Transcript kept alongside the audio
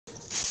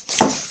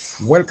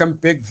Welcome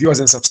back, viewers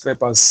and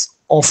subscribers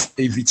of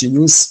AVT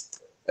News,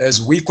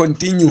 as we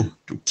continue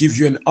to give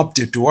you an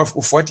update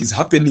of what is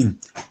happening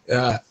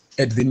at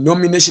the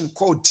nomination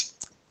court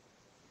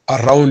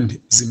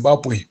around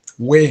Zimbabwe,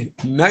 where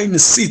 9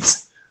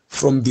 seats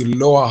from the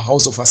lower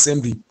house of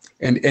assembly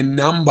and a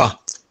number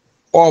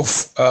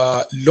of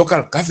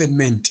local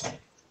government,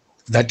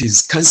 that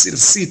is council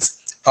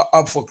seats, are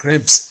up for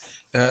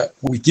grabs.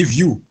 We give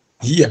you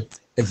here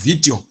a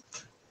video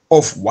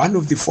of one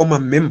of the former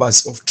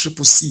members of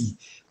CCC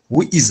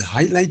who is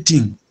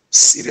highlighting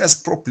serious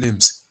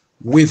problems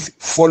with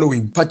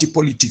following party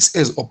politics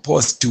as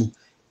opposed to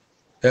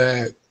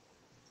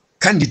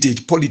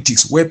candidate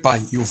politics, whereby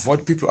you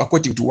vote people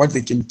according to what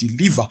they can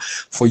deliver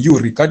for you,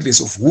 regardless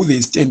of who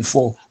they stand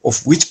for,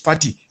 of which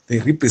party they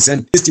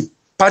represent. Mr.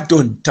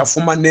 Pardon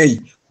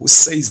Tafumanei, who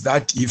says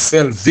that he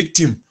fell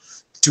victim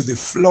to the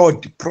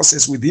flawed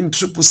process within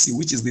CCC,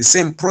 which is the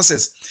same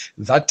process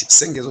that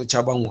Sengezo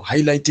Chabangu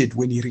highlighted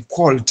when he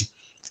recalled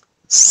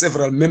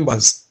several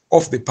members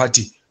of the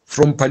party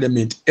from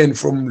parliament and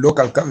from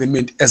local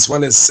government as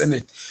well as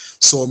Senate.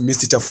 So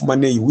Mr.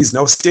 Tafumanei, who is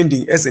now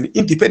standing as an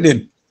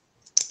independent,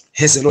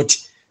 has a lot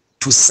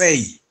to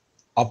say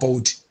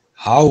about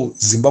how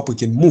Zimbabwe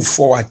can move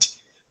forward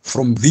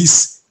from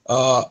this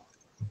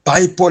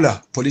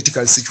bipolar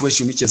political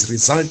situation, which has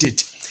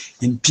resulted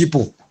in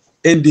people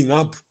ending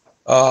up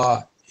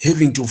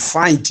having to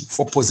fight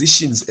for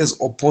positions as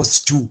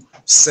opposed to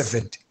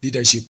servant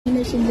leadership.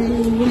 Yeah,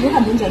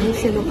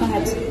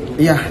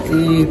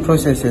 the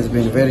process has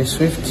been very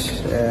swift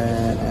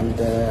and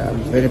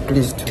I'm very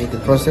pleased with the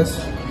process.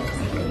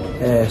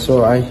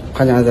 So I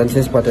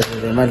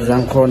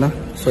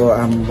so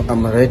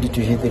I'm ready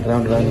to hit the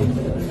ground running.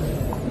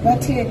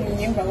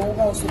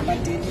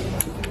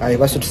 I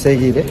was to say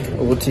it,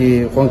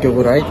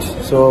 right?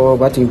 So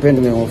but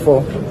depending on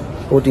 4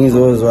 voting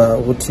those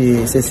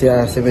CCC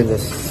 7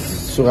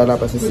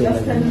 Sugalapa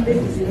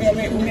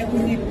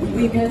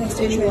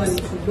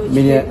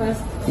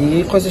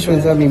the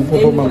constituency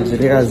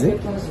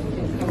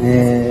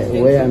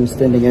where I'm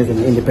standing as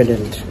an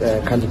independent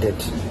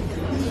candidate.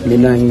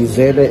 Born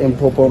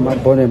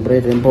and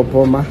bred in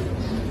Popoma.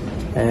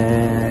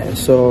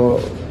 So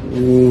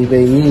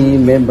we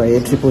member a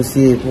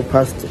CCC who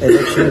passed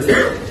elections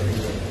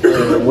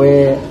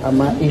where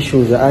my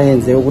issues are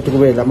in the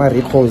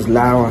recalls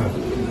Lawa.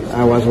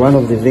 I was one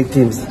of the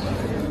victims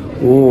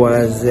who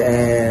was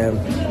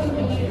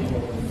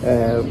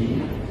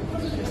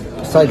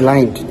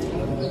sidelined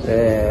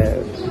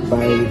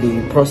by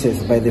the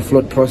process, by the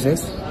flawed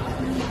process.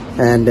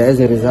 And as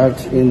a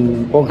result,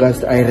 in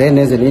August, I ran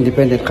as an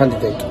independent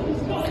candidate.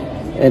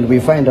 And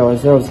we find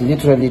ourselves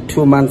literally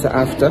 2 months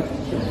after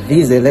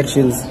these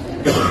elections,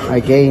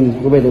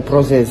 again, with the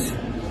process,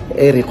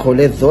 I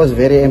recollect those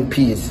very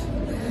MPs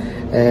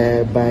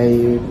by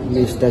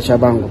Mr.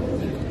 Chabangu.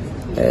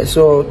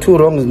 So 2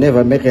 wrongs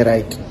never make a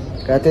right.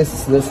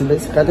 There's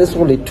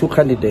only 2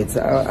 candidates.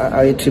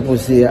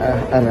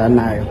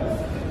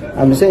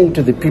 I'm saying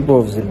to the people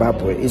of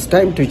Zimbabwe, it's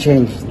time to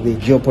change the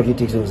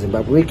geopolitics of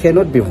Zimbabwe. We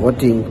cannot be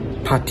voting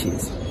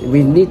parties.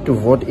 We need to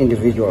vote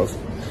individuals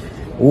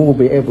who will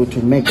be able to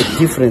make a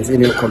difference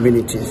in your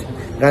communities.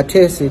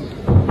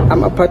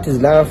 I'm a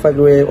parties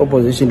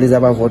opposition in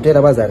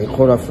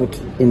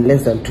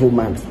less than 2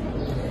 months.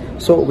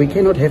 So we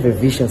cannot have a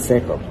vicious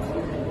circle.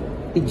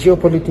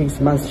 Geopolitics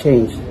must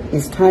change.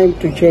 It's time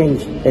to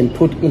change and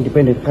put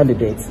independent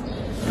candidates.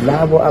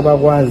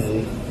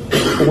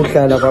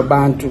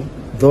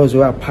 Those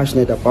who are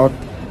passionate about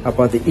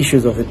the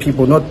issues of the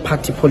people, not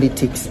party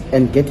politics,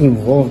 and getting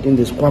involved in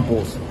the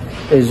squabbles.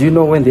 As you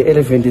know, when the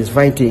elephant is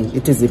fighting,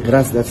 it is the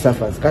grass that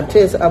suffers. Are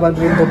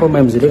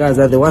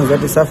the ones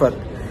that suffer.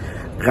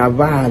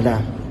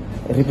 Gabala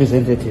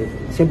representative,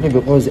 simply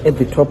because at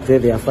the top there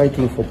they are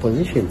fighting for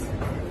positions.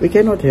 We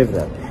cannot have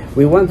that.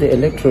 We want the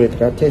electorate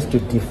to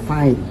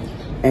define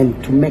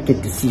and to make a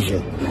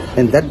decision,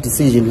 and that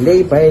decision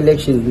by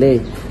election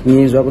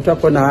means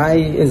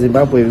in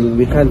Zimbabwe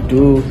we can't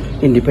do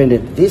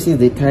independent. This is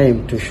the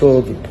time to show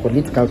the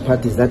political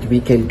parties that we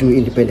can do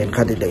independent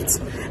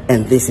candidates,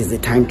 and this is the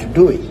time to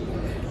do it.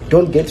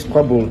 Don't get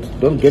squabbled,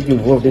 don't get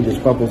involved in the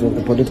squabbles of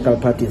the political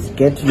parties.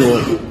 Get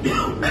your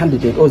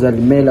candidate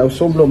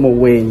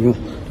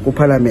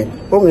parliament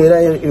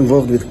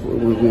involved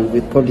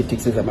with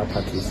politics as my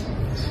parties.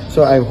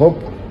 So I hope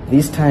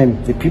this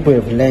time the people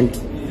have learned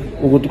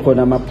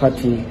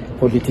party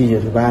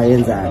politicians.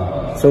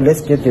 So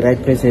let's get the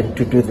right person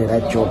to do the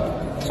right job.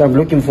 So I'm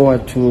looking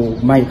forward to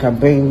my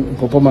campaign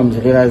from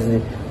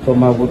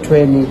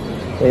Mabutweni,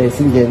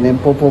 Singene,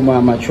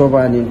 Popoma,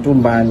 Machobani,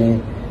 Tumbani,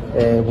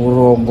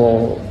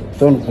 Burombo,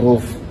 Stone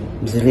Grove,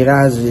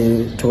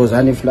 Mzilirazi,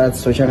 Tozani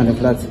Flats, Soshangani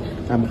Flats.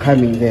 I'm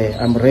coming there.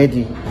 I'm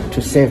ready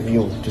to serve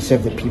you, to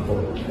serve the people.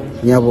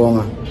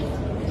 Nyabonga.